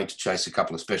I'm going to chase a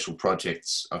couple of special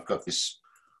projects. I've got this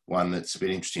one that's a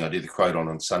bit interesting. I did the quote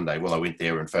on Sunday. Well, I went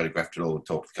there and photographed it all and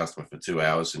talked to the customer for 2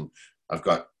 hours, and I've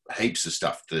got heaps of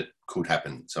stuff that could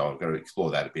happen. So I've got to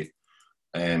explore that a bit.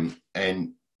 I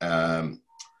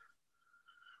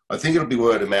think it'll be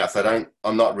word of mouth.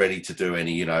 I'm not ready to do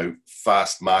any,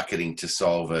 fast marketing to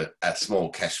solve a small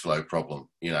cash flow problem.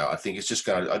 I think I'm just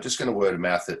going to word of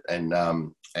mouth it and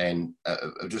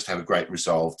just have a great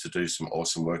resolve to do some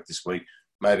awesome work this week.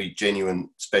 Maybe genuine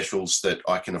specials that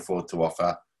I can afford to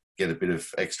offer, get a bit of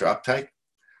extra uptake.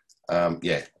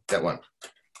 Yeah, that one.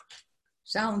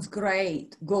 Sounds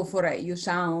great. Go for it. You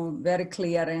sound very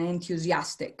clear and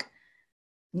enthusiastic.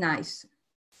 Nice.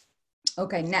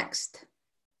 Okay, next.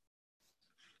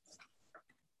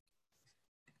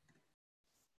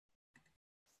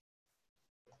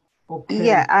 Okay.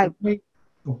 Yeah, Sorry,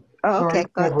 okay,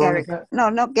 go, Gary.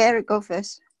 No, Gary, go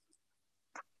first.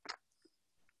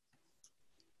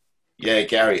 Yeah,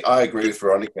 Gary, I agree with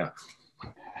Veronica.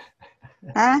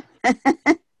 Huh?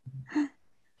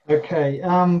 Okay.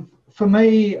 For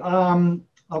me,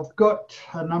 I've got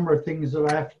a number of things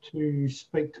that I have to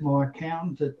speak to my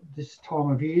accountant at this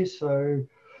time of year. So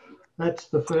that's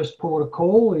the first port of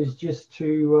call, is just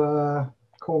to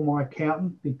call my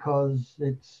accountant, because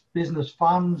it's business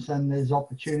funds and there's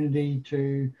opportunity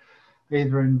to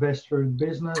either invest through the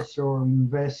business or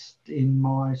invest in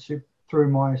through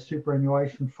my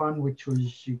superannuation fund, which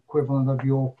was equivalent of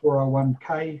your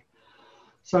 401k.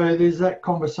 So there's that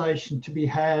conversation to be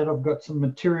had. I've got some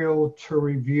material to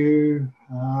review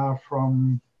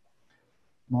from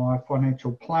my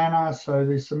financial planner. So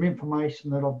there's some information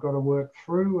that I've got to work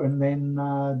through, and then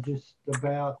just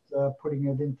about putting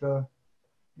it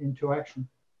into action.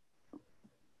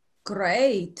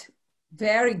 Great.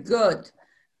 Very good.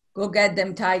 Go get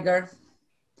them, Tiger.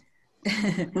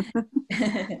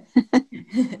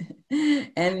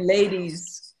 And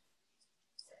ladies.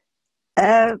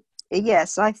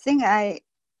 Yes, I think I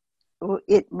will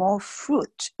eat more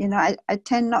fruit. I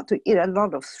tend not to eat a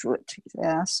lot of fruit.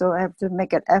 So I have to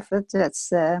make an effort.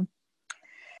 That's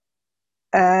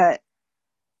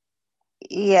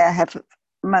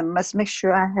must make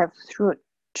sure I have fruit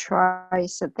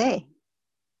twice a day.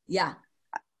 Yeah.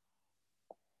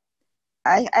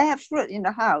 I have fruit in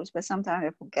the house, but sometimes I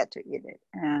forget to eat it.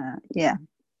 Yeah.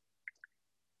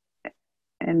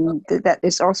 And that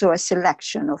is also a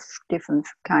selection of different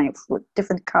kind of fruit,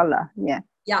 different color. Yeah.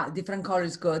 Yeah, different color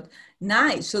is good.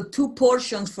 Nice. So 2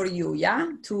 portions for you,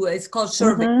 yeah? It's called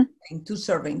serving. Mm-hmm. 2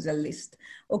 servings at least.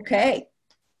 Okay.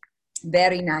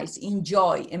 Very nice.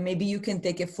 Enjoy. And maybe you can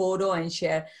take a photo and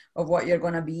share of what you're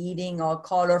going to be eating, or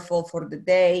colorful for the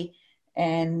day,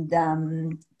 and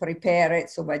prepare it.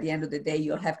 So by the end of the day,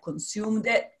 you'll have consumed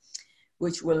it,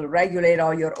 which will regulate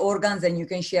all your organs. And you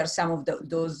can share some of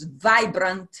those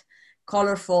vibrant,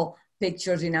 colorful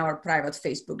pictures in our private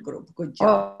Facebook group. Good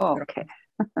job. Oh, okay.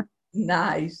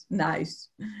 Nice, nice.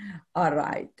 All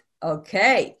right.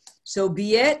 Okay. So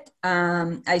be it.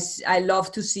 I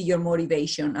love to see your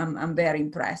motivation. I'm very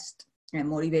impressed. And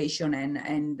motivation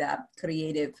and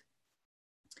creative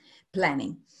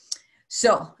planning.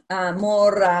 So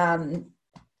more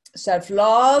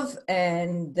self-love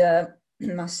and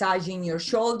massaging your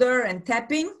shoulder and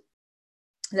tapping.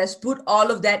 Let's put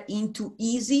all of that into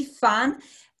easy, fun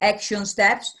action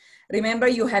steps. Remember,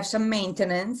 you have some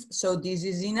maintenance. So this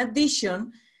is in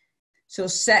addition. So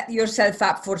set yourself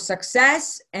up for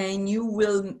success, and you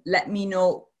will let me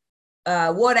know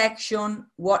what action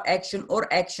or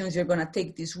actions you're going to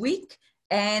take this week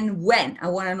and when. I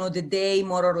want to know the day,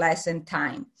 more or less, and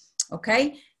time.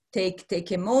 Okay,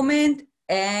 take a moment,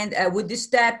 and with this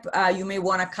step, you may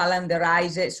want to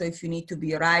calendarize it. So if you need to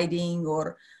be writing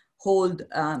or hold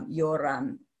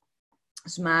your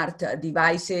smart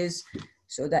devices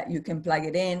so that you can plug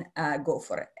it in, go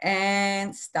for it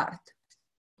and start.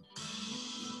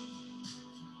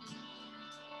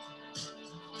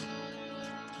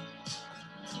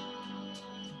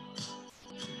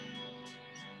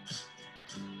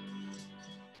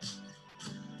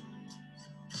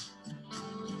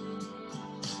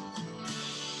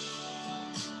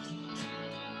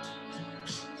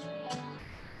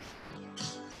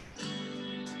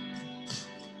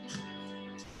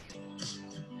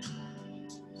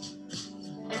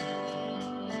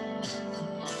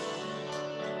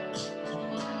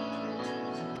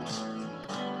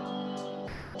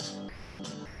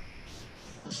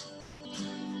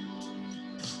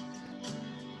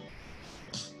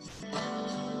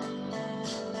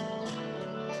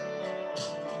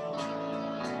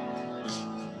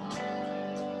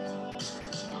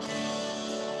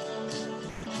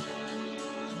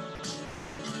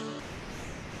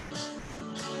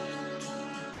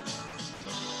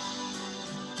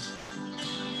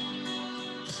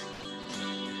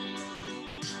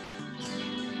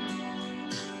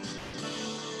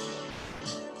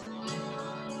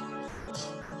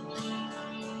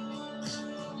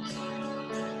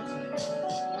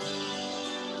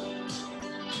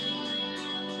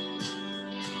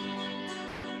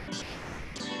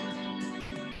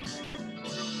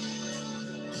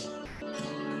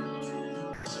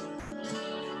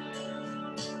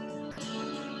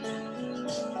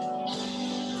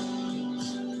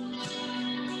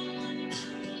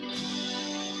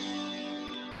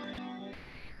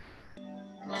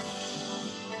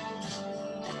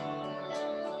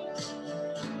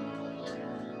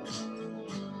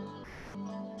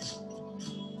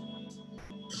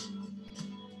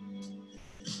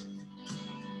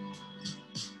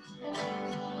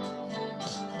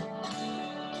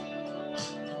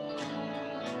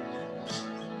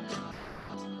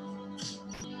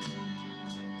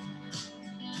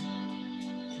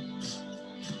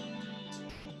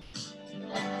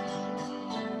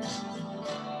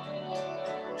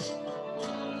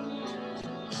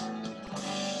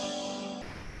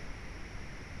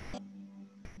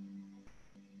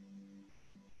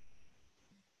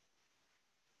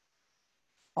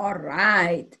 All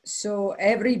right. So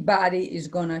everybody is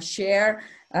going to share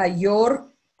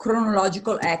your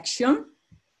chronological action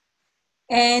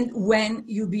and when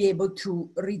you'll be able to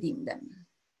redeem them,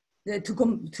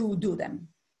 to do them.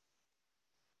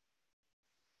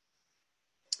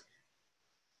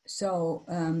 So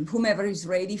whomever is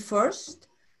ready first.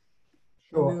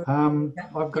 Sure.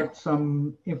 I've got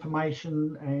some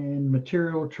information and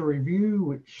material to review,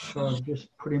 which I've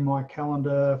just put in my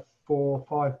calendar for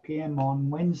 5 p.m. on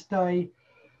Wednesday.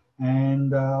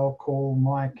 And I'll call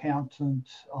my accountant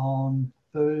on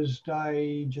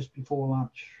Thursday just before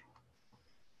lunch.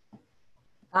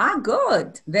 Ah,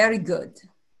 good. Very good.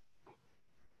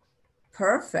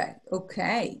 Perfect.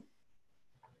 Okay.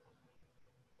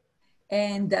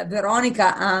 And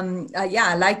Veronica, yeah,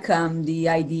 I like the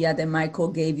idea that Michael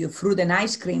gave you, fruit and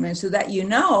ice cream. And so that you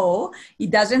know,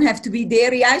 it doesn't have to be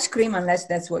dairy ice cream unless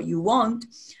that's what you want.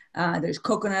 There's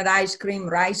coconut ice cream,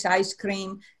 rice ice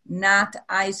cream, nut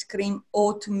ice cream,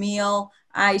 oatmeal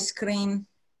ice cream,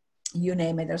 you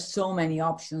name it. There's so many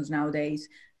options nowadays.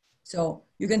 So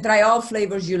you can try all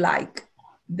flavors you like.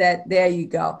 There you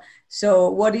go. So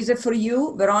what is it for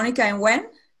you, Veronica, and when?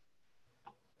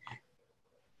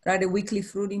 Write a weekly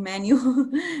fruity menu.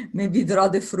 Maybe draw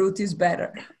the fruit is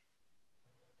better.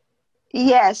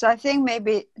 Yes, I think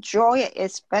maybe joy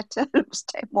is better. Looks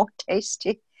more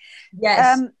tasty.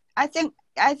 Yes. I think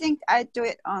I do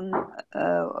it on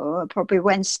probably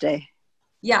Wednesday.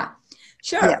 Yeah,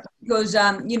 sure. Yeah. Because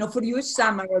you know, for you it's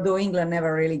summer, although England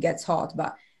never really gets hot,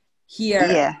 but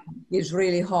here it's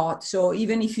really hot. So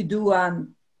even if you do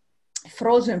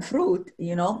frozen fruit,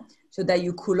 you know, so that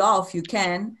you cool off, you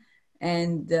can.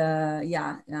 And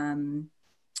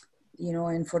you know,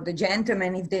 and for the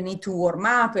gentlemen, if they need to warm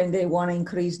up and they want to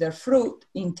increase their fruit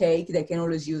intake, they can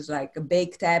always use like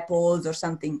baked apples or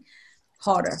something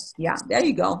hotter. Yeah, there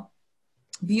you go.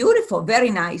 Beautiful,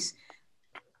 very nice.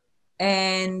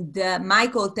 And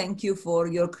Michael, thank you for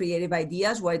your creative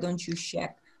ideas. Why don't you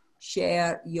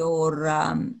share your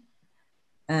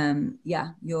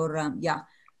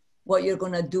what you're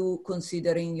gonna do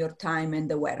considering your time and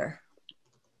the weather.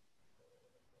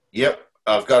 Yep,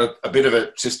 I've got a bit of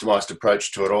a systemized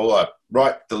approach to it all. I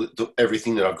write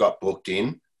everything that I've got booked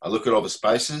in. I look at all the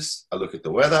spaces. I look at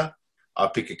the weather. I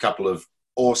pick a couple of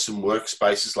awesome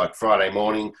workspaces, like Friday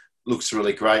morning, looks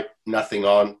really great, nothing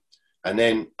on. And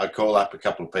then I call up a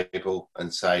couple of people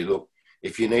and say, look,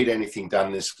 if you need anything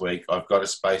done this week, I've got a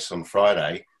space on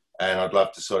Friday and I'd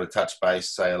love to sort of touch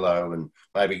base, say hello, and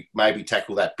maybe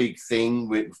tackle that big thing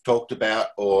we've talked about,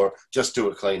 or just do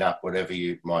a clean up, whatever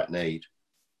you might need.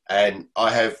 And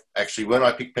I have actually, when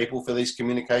I pick people for these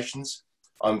communications,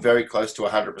 I'm very close to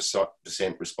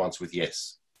 100% response with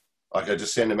yes. Like I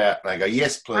just send them out and they go,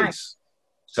 yes, please. Right.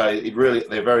 So it really,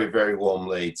 they're very, very warm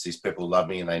leads. These people love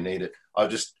me and they need it.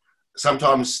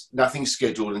 Sometimes nothing's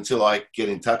scheduled until I get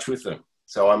in touch with them.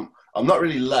 So I'm not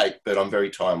really late, but I'm very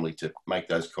timely to make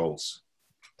those calls.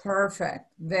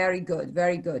 Perfect. Very good.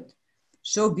 Very good.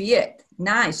 So be it.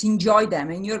 Nice. Enjoy them.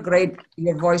 And you're great.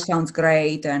 Your voice sounds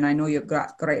great. And I know you've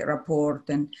got great rapport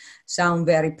and sound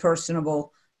very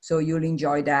personable. So you'll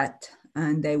enjoy that.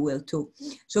 And they will too.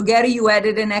 So Gary, you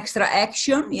added an extra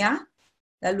action. Yeah.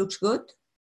 That looks good.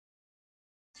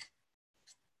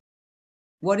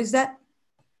 What is that?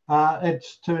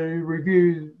 It's to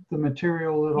review the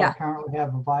material that I currently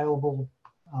have available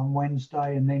on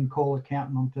Wednesday and then call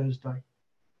accountant on Thursday.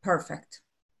 Perfect.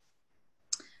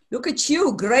 Look at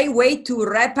you. Great way to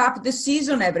wrap up the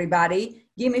season, everybody.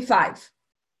 Give me 5.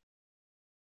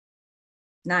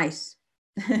 Nice.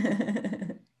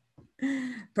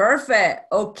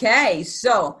 Perfect. Okay.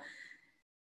 So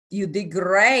you did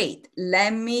great.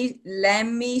 Let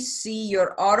me see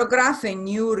your autograph and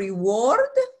new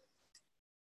reward.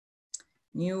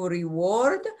 New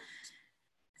reward.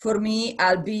 For me,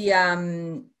 I'll be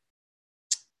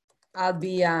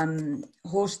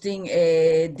hosting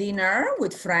a dinner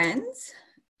with friends,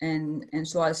 and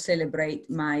so I'll celebrate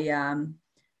my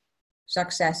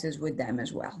successes with them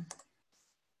as well.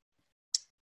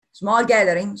 Small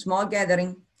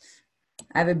gathering.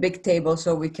 I have a big table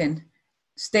so we can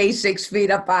stay 6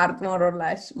 feet apart, more or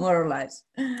less.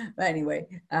 But anyway,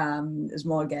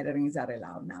 small gatherings are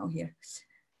allowed now here.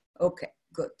 Okay,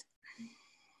 good.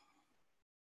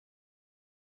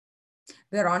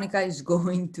 Veronica is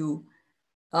going to,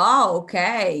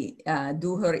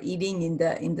 do her eating in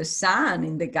the sun,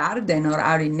 in the garden, or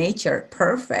out in nature.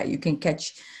 Perfect. You can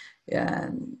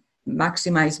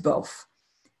maximize both.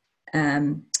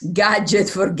 Gadget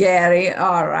for Gary.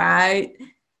 All right.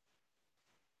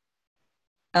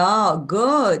 Oh,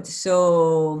 good.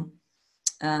 So,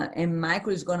 and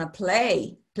Michael is going to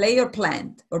play or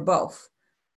plant, or both.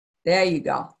 There you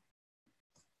go.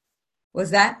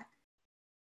 What's that?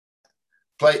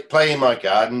 Play in my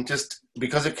garden, just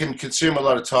because it can consume a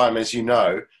lot of time, as you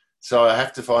know. So I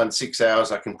have to find 6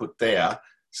 hours I can put there.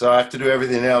 So I have to do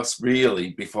everything else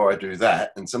really before I do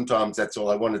that. And sometimes that's all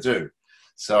I want to do.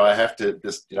 So I have to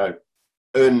just, you know,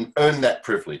 earn that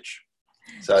privilege.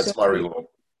 So it's my reward.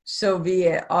 So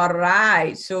Vie, all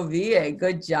right. So Vie,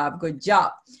 good job, good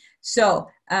job. So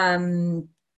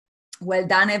well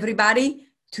done, everybody.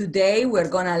 Today we're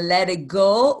gonna let it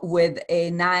go with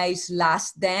a nice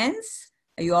last dance.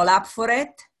 Are you all up for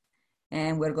it?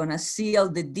 And we're gonna seal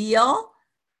the deal.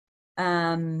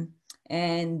 In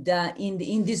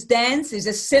this dance is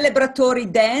a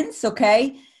celebratory dance,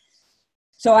 okay?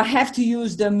 So I have to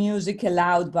use the music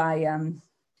allowed by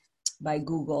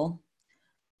Google,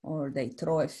 or they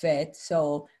throw a fit.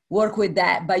 So work with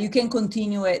that, but you can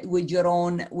continue it with your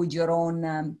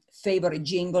own favorite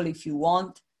jingle if you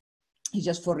want. It's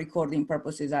just for recording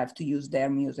purposes, I have to use their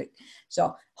music.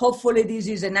 So hopefully this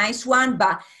is a nice one,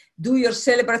 but do your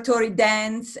celebratory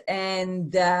dance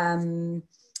and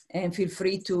feel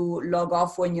free to log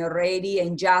off when you're ready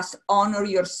and just honor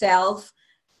yourself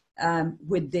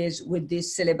with this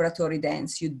celebratory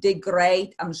dance. You did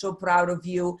great. I'm so proud of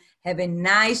you. Have a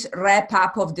nice wrap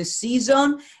up of the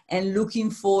season and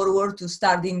looking forward to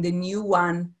starting the new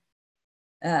one.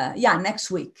 Next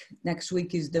week. Next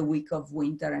week is the week of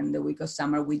winter and the week of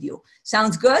summer with you.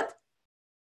 Sounds good?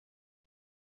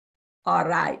 All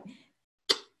right.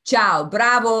 Ciao,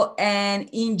 bravo, and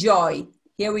enjoy.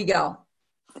 Here we go.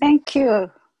 Thank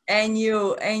you. And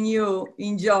you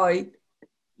enjoy.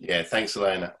 Yeah, thanks,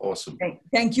 Elena. Awesome.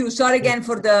 Thank you. Sorry again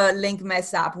for the link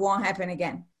mess up. Won't happen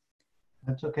again.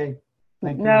 That's okay.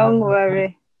 Thank you. Don't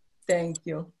worry. Thank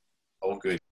you. All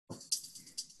good.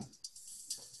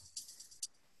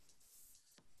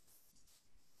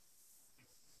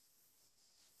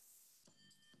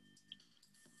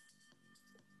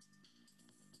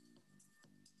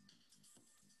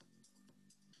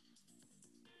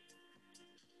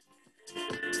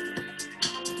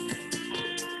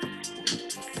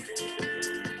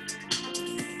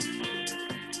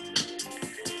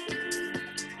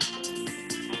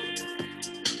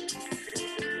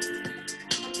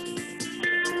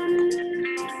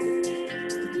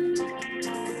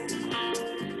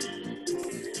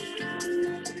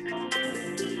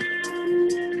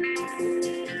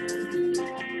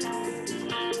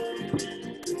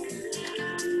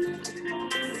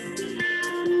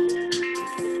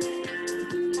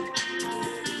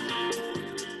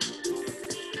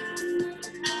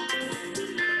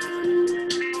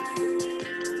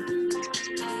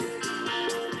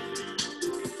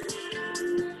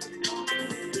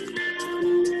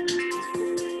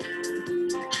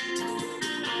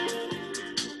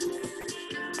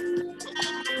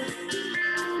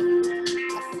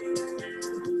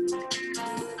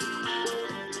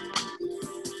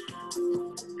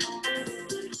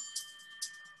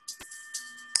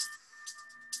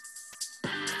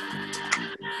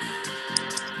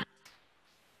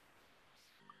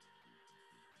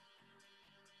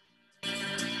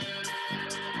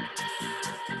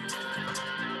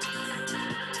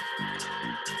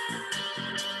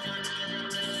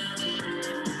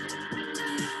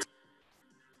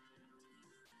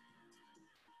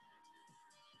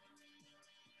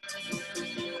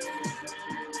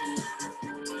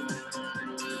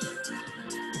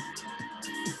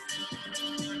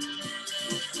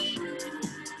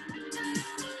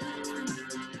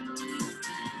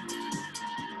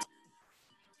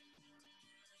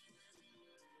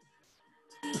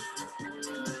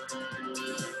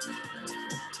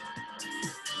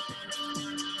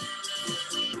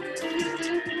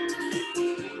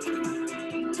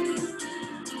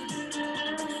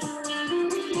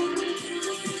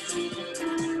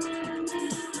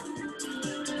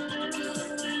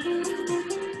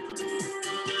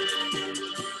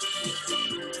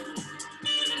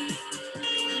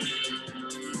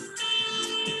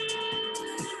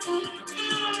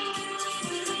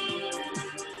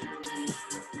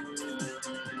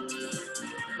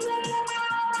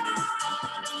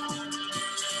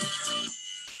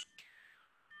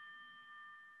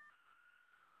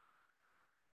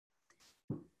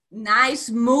 Nice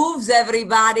moves,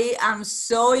 everybody. I'm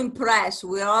so impressed.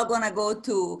 We're all gonna go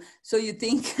to, so you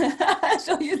think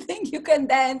you can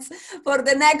dance for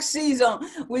the next season.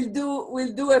 We'll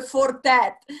do a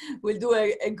quartet. We'll do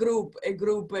a group, what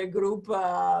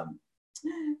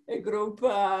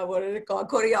do they call,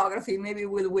 choreography. Maybe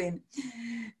we'll win.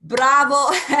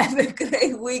 Bravo. Have a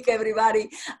great week, everybody.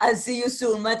 I'll see you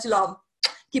soon. Much love.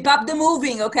 Keep up the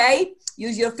moving, okay?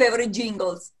 Use your favorite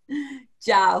jingles.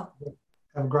 Ciao.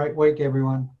 Have a great week,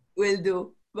 everyone. Will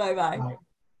do. Bye-bye. Bye.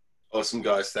 Awesome,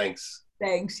 guys. Thanks.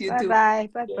 Thanks, you Bye too. bye.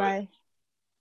 Bye bye.